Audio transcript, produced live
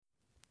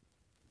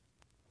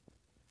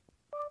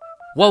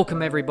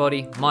Welcome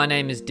everybody, my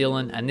name is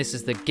Dylan and this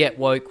is the Get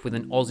Woke with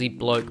an Aussie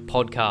Bloke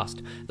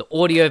podcast, the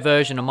audio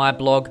version of my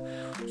blog.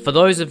 For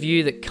those of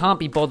you that can't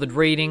be bothered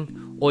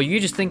reading, or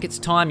you just think it's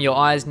time your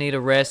eyes need a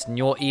rest and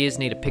your ears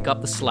need to pick up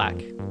the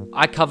slack.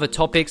 I cover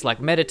topics like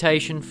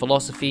meditation,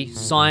 philosophy,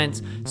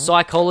 science,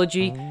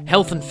 psychology,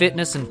 health and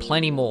fitness and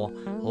plenty more.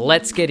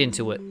 Let's get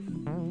into it.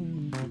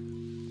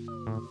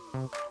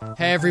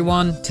 Hey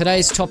everyone,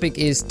 today's topic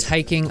is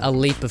taking a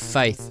leap of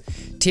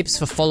faith, tips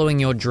for following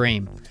your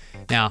dream.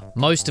 Now,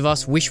 most of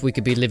us wish we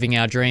could be living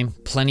our dream.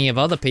 Plenty of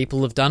other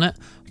people have done it.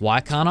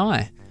 Why can't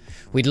I?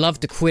 We'd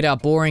love to quit our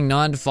boring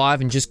 9 to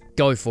 5 and just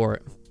go for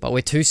it, but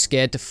we're too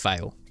scared to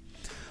fail.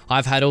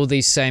 I've had all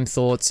these same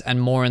thoughts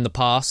and more in the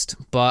past,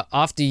 but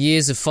after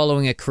years of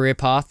following a career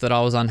path that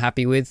I was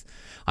unhappy with,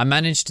 I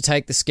managed to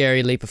take the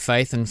scary leap of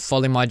faith and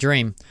follow my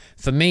dream.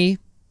 For me,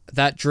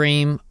 that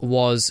dream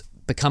was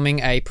becoming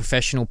a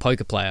professional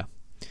poker player.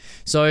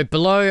 So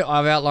below,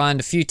 I've outlined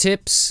a few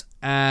tips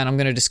and I'm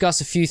going to discuss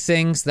a few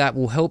things that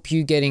will help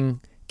you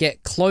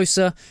get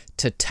closer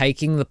to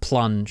taking the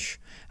plunge.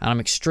 And I'm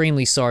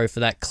extremely sorry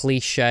for that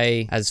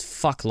cliche as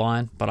fuck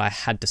line, but I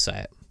had to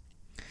say it.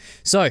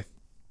 So,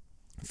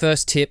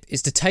 first tip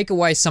is to take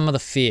away some of the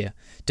fear,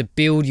 to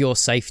build your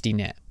safety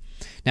net.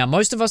 Now,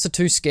 most of us are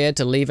too scared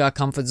to leave our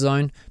comfort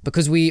zone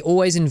because we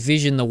always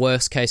envision the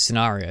worst case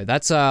scenario.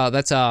 That's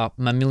our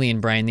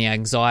mammalian brain, the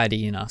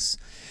anxiety in us.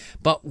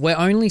 But we're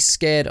only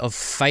scared of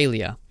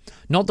failure,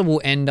 not that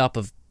we'll end up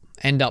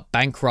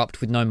bankrupt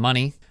with no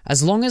money.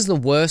 As long as the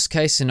worst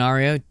case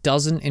scenario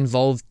doesn't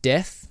involve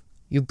death,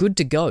 you're good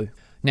to go.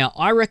 Now,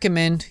 I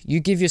recommend you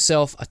give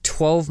yourself a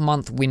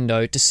 12-month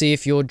window to see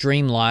if your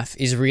dream life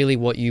is really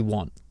what you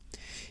want.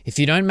 If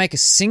you don't make a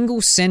single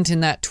cent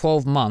in that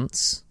 12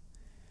 months,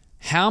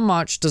 how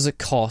much does it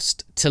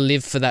cost to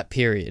live for that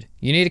period?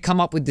 You need to come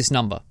up with this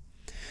number.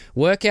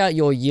 Work out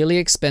your yearly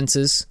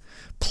expenses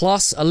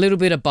plus a little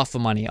bit of buffer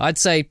money. I'd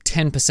say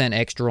 10%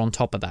 extra on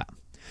top of that.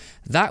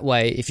 That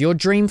way, if your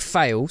dream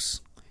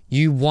fails,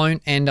 you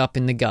won't end up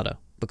in the gutter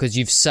because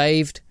you've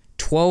saved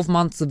 12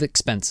 months of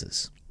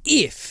expenses.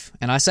 If,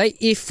 and I say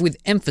if with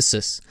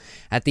emphasis,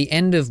 at the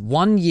end of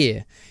 1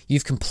 year,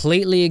 you've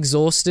completely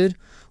exhausted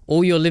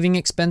all your living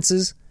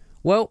expenses,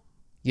 well,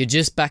 you're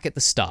just back at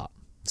the start.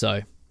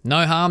 So,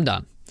 no harm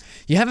done.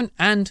 You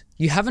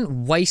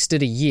haven't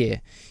wasted a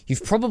year.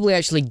 You've probably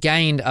actually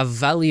gained a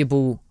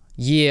valuable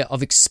year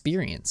of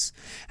experience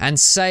and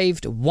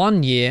saved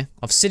 1 year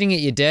of sitting at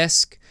your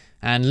desk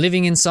and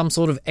living in some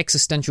sort of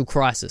existential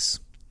crisis.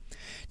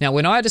 Now,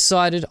 when I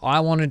decided I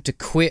wanted to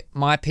quit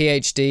my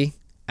PhD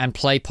and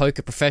play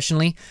poker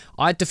professionally,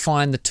 I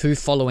defined the two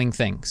following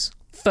things.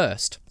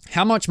 First,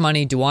 how much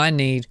money do I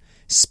need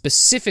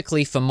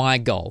specifically for my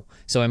goal?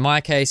 So in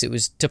my case, it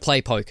was to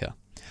play poker.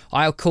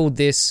 I called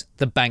this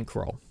the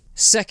bankroll.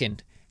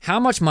 Second, how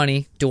much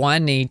money do I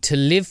need to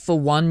live for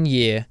 1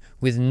 year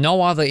with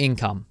no other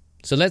income?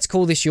 So let's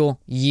call this your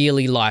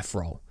yearly life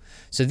roll.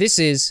 So this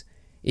is,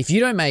 if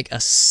you don't make a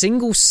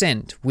single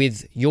cent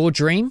with your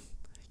dream,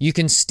 you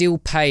can still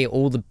pay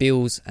all the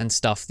bills and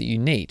stuff that you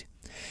need.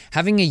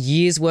 Having a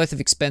year's worth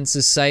of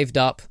expenses saved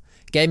up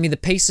gave me the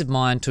peace of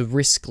mind to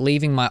risk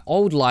leaving my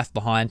old life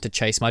behind to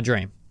chase my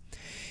dream.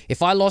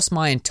 If I lost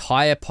my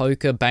entire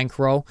poker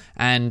bankroll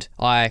and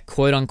I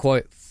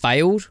quote-unquote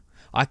failed,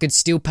 I could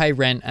still pay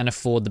rent and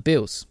afford the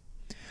bills.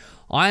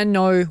 I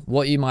know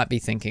what you might be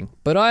thinking,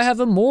 but I have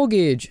a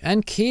mortgage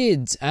and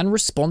kids and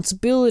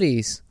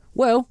responsibilities.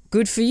 Well,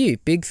 good for you.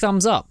 Big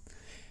thumbs up.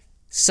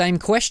 Same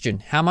question.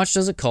 How much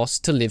does it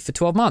cost to live for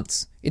 12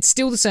 months? It's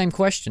still the same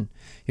question.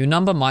 Your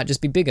number might just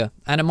be bigger,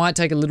 and it might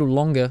take a little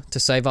longer to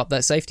save up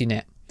that safety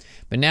net.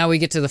 But now we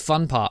get to the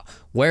fun part.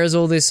 Where is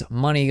all this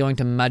money going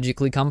to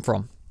magically come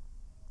from?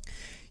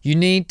 You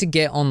need to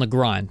get on the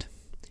grind.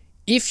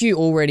 If you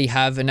already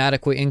have an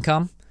adequate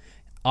income,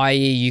 i.e.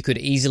 you could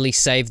easily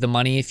save the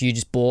money if you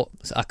just bought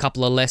a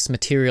couple of less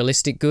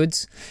materialistic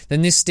goods,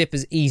 then this step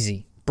is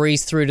easy.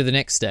 Breeze through to the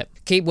next step.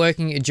 Keep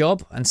working at your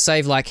job and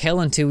save like hell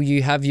until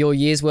you have your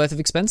year's worth of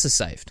expenses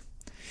saved.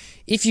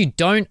 If you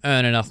don't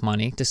earn enough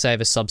money to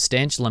save a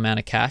substantial amount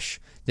of cash,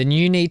 then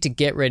you need to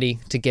get ready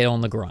to get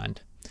on the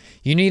grind.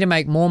 You need to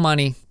make more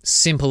money,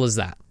 simple as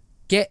that.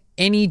 Get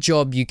any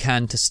job you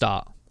can to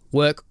start.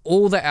 Work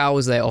all the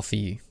hours they offer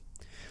you.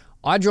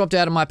 I dropped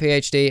out of my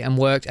PhD and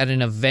worked at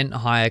an event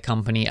hire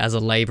company as a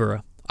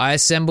labourer. I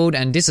assembled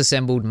and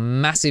disassembled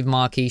massive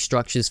marquee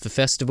structures for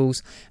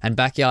festivals and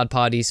backyard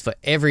parties for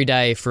every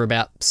day for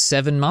about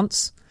 7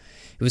 months.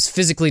 It was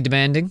physically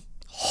demanding,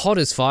 hot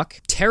as fuck,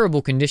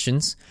 terrible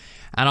conditions,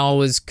 and I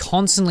was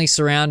constantly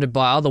surrounded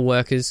by other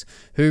workers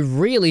who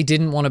really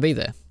didn't want to be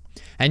there.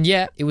 And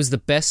yet, it was the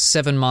best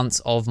 7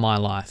 months of my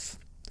life.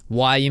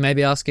 Why, you may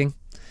be asking?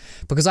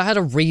 Because I had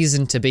a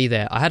reason to be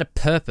there. I had a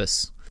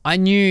purpose. I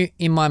knew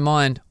in my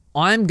mind,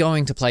 I'm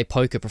going to play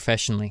poker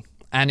professionally.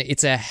 And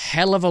it's a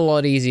hell of a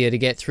lot easier to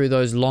get through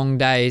those long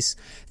days,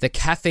 the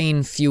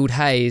caffeine-fueled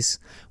haze,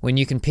 when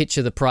you can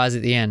picture the prize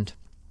at the end.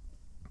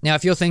 Now,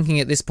 if you're thinking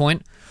at this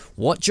point,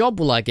 what job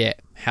will I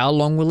get? How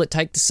long will it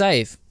take to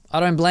save? I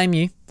don't blame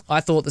you.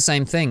 I thought the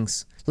same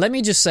things. Let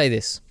me just say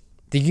this.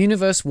 The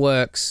universe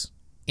works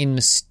in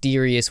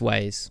mysterious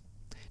ways.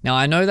 Now,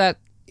 I know that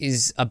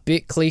is a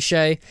bit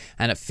cliche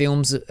and it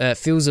feels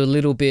a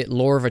little bit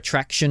law of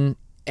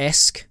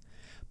attraction-esque,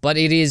 but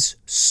it is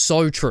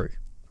so true.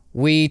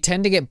 We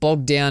tend to get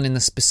bogged down in the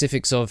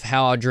specifics of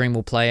how our dream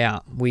will play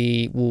out.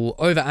 We will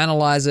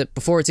overanalyze it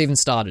before it's even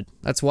started.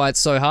 That's why it's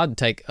so hard to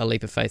take a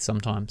leap of faith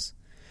sometimes.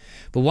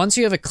 But once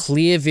you have a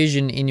clear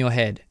vision in your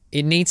head,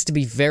 it needs to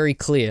be very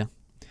clear.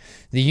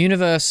 The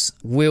universe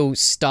will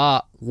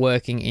start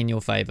working in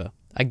your favor.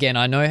 Again,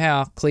 I know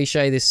how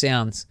cliche this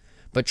sounds,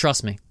 but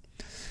trust me.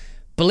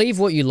 Believe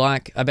what you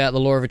like about the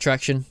law of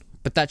attraction,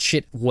 but that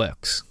shit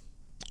works.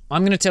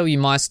 I'm going to tell you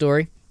my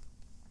story,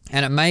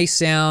 and it may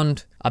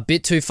sound a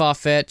bit too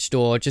far-fetched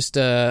or just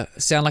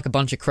sound like a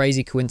bunch of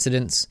crazy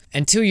coincidence.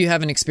 Until you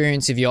have an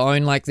experience of your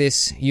own like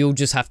this, you'll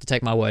just have to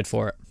take my word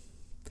for it.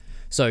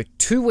 So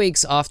 2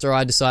 weeks after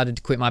I decided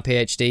to quit my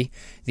PhD,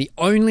 the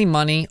only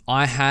money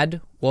I had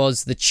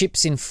was the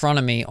chips in front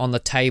of me on the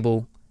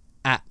table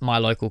at my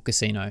local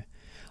casino.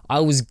 I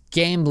was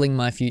gambling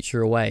my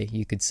future away,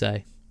 you could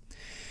say.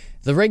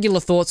 The regular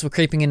thoughts were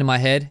creeping into my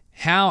head.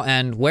 How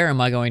and where am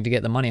I going to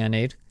get the money I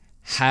need?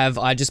 Have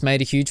I just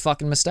made a huge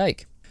fucking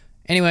mistake?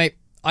 Anyway,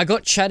 I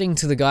got chatting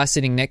to the guy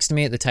sitting next to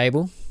me at the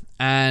table,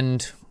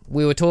 and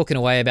we were talking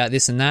away about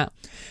this and that,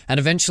 and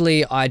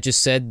eventually I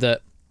just said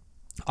that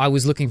I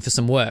was looking for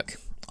some work.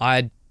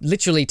 I'd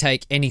literally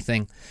take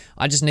anything.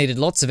 I just needed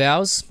lots of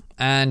hours,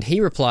 and he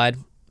replied,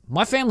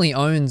 "My family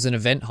owns an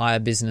event hire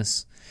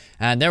business,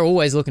 and they're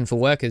always looking for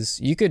workers.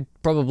 You could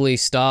probably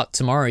start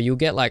tomorrow. You'll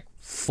get like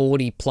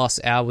 40 plus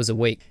hours a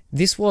week."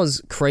 This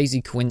was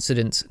crazy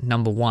coincidence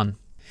number one.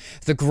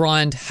 The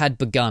grind had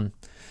begun.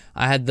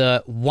 I had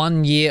the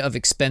 1 year of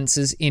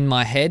expenses in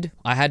my head.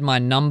 I had my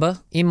number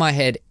in my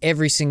head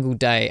every single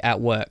day at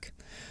work.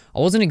 I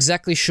wasn't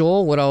exactly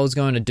sure what I was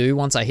going to do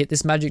once I hit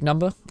this magic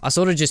number. I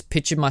sort of just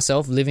pictured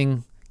myself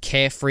living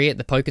carefree at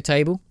the poker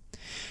table.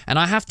 And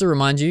I have to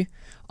remind you,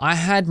 I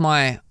had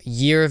my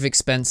year of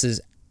expenses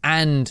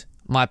and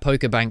my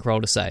poker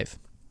bankroll to save.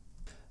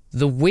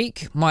 The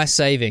week my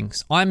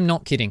savings, I'm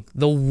not kidding,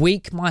 the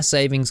week my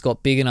savings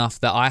got big enough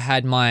that I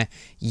had my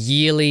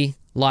yearly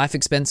life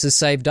expenses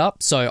saved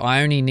up, so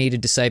I only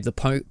needed to save the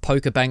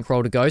poker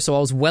bankroll to go, so I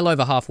was well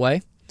over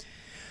halfway.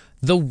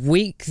 The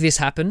week this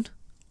happened,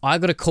 I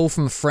got a call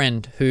from a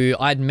friend who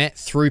I'd met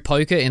through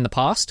poker in the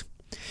past.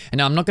 And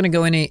now I'm not going to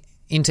go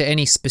into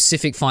any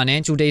specific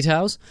financial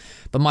details,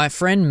 but my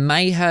friend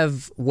may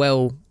have,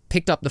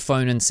 picked up the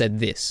phone and said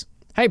this.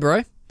 "Hey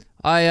bro,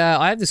 I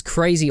have this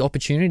crazy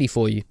opportunity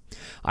for you.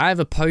 I have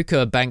a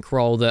poker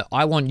bankroll that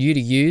I want you to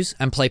use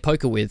and play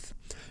poker with.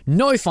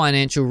 No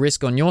financial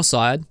risk on your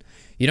side.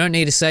 You don't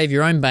need to save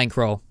your own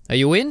bankroll. Are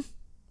you in?"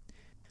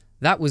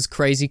 That was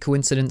crazy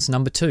coincidence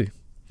number 2.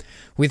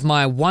 With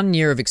my 1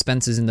 year of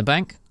expenses in the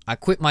bank, I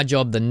quit my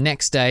job the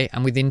next day,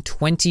 and within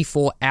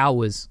 24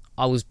 hours,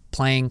 I was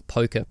playing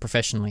poker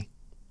professionally.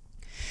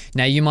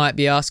 Now, you might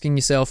be asking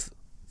yourself,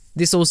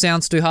 this all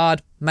sounds too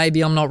hard.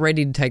 Maybe I'm not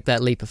ready to take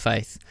that leap of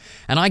faith.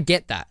 And I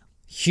get that.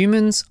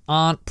 Humans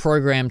aren't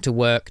programmed to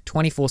work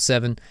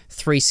 24/7,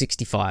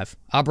 365.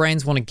 Our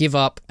brains want to give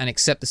up and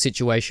accept the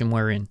situation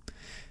we're in.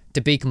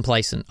 To be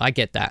complacent. I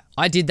get that.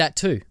 I did that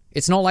too.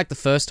 It's not like the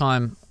first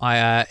time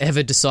I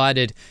ever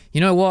decided,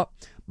 you know what?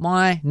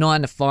 My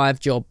 9-to-5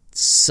 job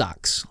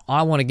sucks.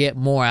 I want to get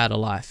more out of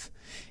life.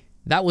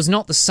 That was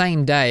not the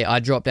same day I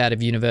dropped out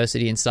of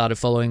university and started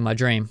following my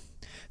dream.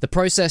 The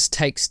process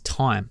takes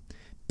time.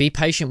 Be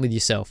patient with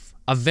yourself.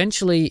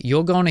 Eventually,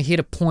 you're going to hit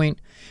a point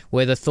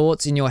where the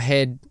thoughts in your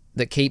head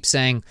that keep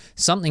saying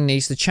something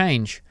needs to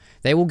change,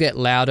 they will get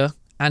louder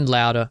and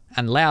louder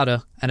and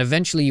louder, and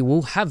eventually you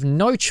will have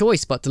no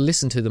choice but to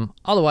listen to them.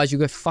 Otherwise,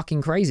 you'll go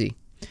fucking crazy.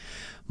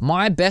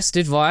 My best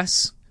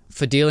advice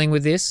for dealing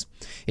with this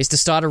is to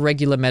start a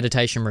regular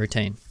meditation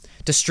routine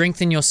to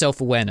strengthen your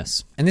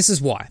self-awareness. And this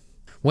is why.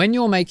 When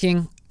you're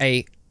making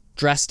a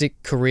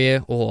drastic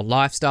career or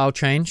lifestyle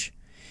change,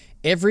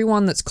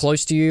 everyone that's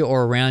close to you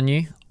or around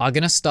you are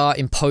going to start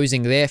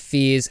imposing their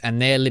fears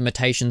and their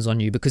limitations on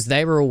you because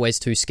they were always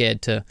too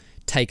scared to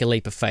take a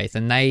leap of faith,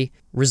 and they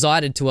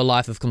resided to a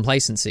life of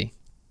complacency.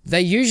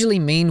 They usually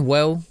mean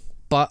well,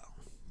 but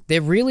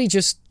they're really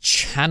just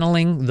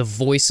channeling the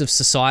voice of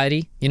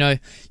society. You know,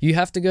 you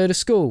have to go to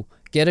school,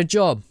 get a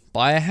job,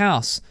 buy a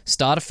house,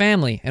 start a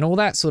family, and all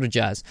that sort of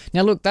jazz.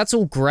 Now look, that's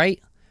all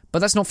great, but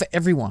that's not for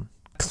everyone.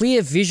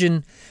 Clear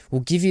vision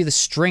will give you the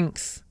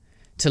strength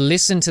to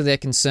listen to their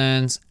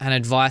concerns and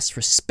advice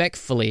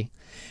respectfully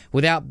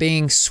without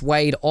being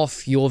swayed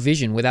off your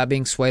vision, without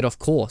being swayed off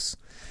course.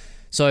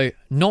 So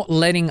not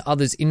letting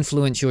others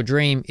influence your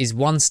dream is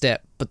one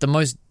step, but the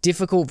most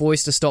difficult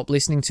voice to stop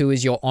listening to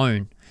is your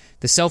own.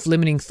 The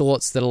self-limiting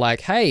thoughts that are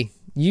like, hey,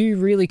 you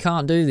really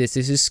can't do this.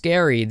 This is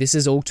scary. This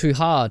is all too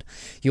hard.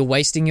 You're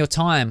wasting your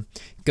time.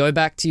 Go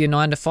back to your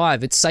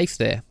 9-to-5. It's safe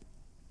there.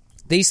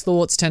 These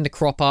thoughts tend to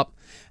crop up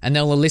and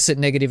they'll elicit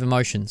negative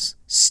emotions,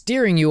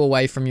 steering you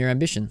away from your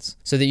ambitions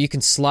so that you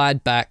can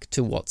slide back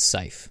to what's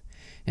safe.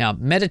 Now,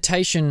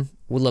 meditation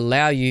will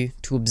allow you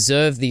to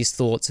observe these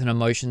thoughts and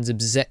emotions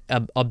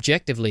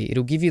objectively.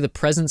 It'll give you the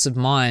presence of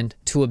mind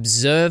to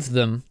observe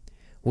them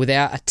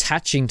without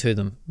attaching to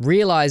them,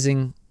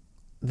 realizing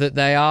that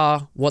they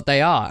are what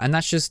they are, and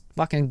that's just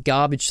fucking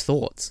garbage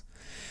thoughts.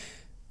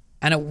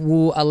 And it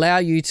will allow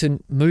you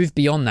to move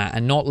beyond that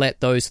and not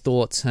let those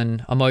thoughts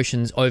and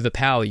emotions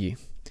overpower you.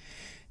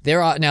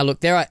 There are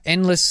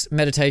endless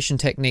meditation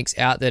techniques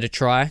out there to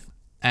try,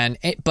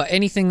 but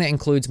anything that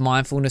includes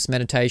mindfulness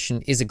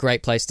meditation is a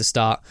great place to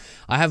start.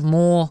 I have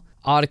more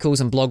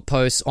articles and blog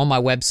posts on my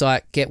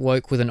website,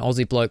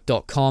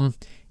 getwokewithanaussiebloke.com,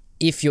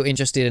 if you're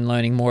interested in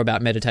learning more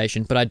about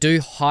meditation. But I do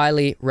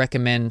highly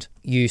recommend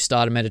you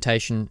start a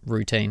meditation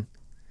routine.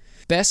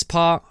 Best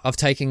part of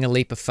taking a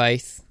leap of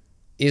faith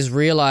is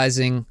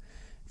realizing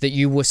that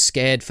you were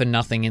scared for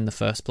nothing in the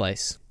first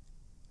place.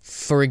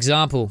 For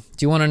example,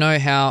 do you want to know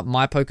how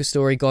my poker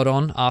story got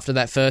on after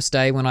that first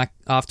day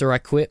after I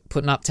quit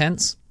putting up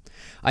tents?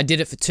 I did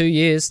it for 2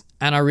 years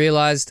and I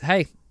realized,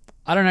 hey,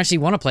 I don't actually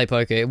want to play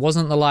poker. It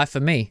wasn't the life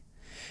for me.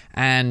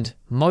 And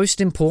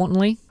most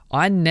importantly,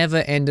 I never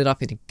ended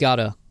up in a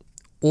gutter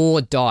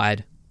or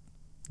died.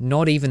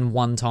 Not even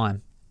one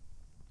time.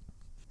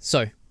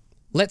 So,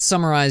 let's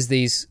summarize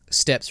these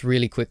steps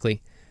really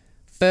quickly.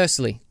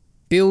 Firstly,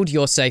 build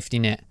your safety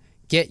net.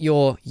 Get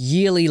your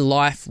yearly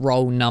life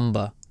roll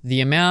number, the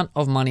amount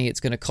of money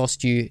it's going to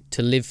cost you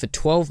to live for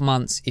 12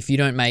 months if you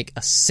don't make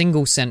a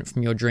single cent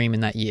from your dream in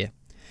that year.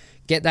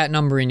 Get that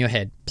number in your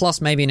head, plus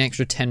maybe an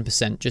extra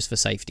 10% just for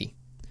safety.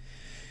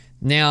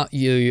 Now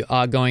you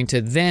are going to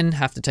then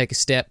have to take a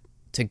step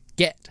to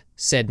get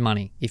said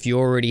money. If you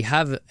already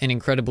have an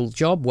incredible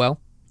job, well,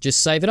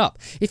 just save it up.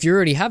 If you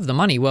already have the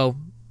money, well,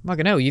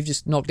 fucking hell, you've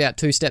just knocked out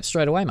 2 steps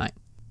straight away, mate.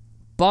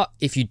 But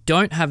if you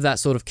don't have that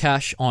sort of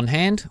cash on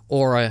hand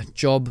or a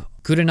job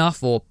good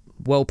enough or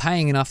well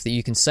paying enough that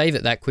you can save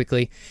it that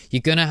quickly, you're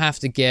going to have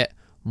to get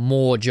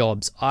more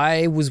jobs.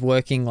 I was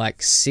working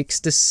like 6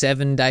 to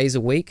 7 days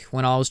a week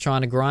when I was trying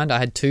to grind. I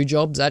had 2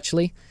 jobs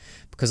actually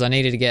because I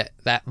needed to get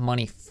that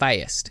money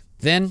fast.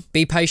 Then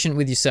be patient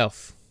with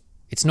yourself.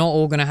 It's not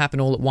all going to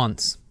happen all at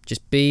once.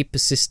 Just be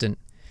persistent.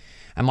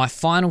 And my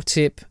final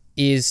tip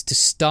is to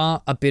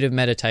start a bit of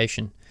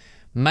meditation,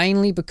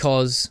 mainly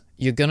because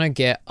you're going to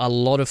get a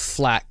lot of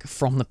flack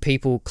from the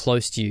people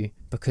close to you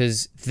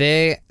because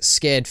they're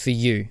scared for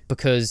you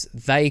because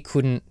they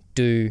couldn't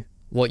do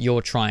what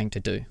you're trying to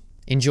do.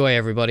 Enjoy,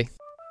 everybody.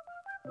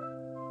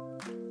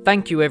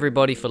 Thank you,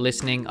 everybody, for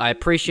listening. I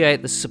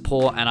appreciate the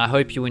support and I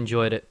hope you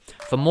enjoyed it.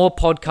 For more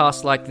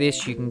podcasts like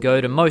this, you can go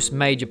to most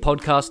major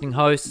podcasting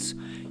hosts.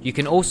 You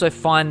can also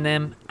find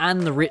them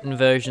and the written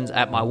versions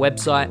at my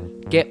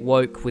website,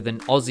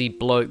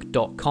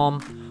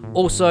 getwokewithanaussiebloke.com.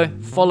 Also,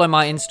 follow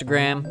my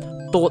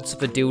Instagram, Thoughts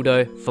of a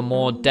Dildo, for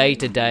more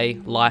day-to-day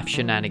life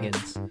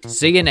shenanigans.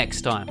 See you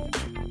next time.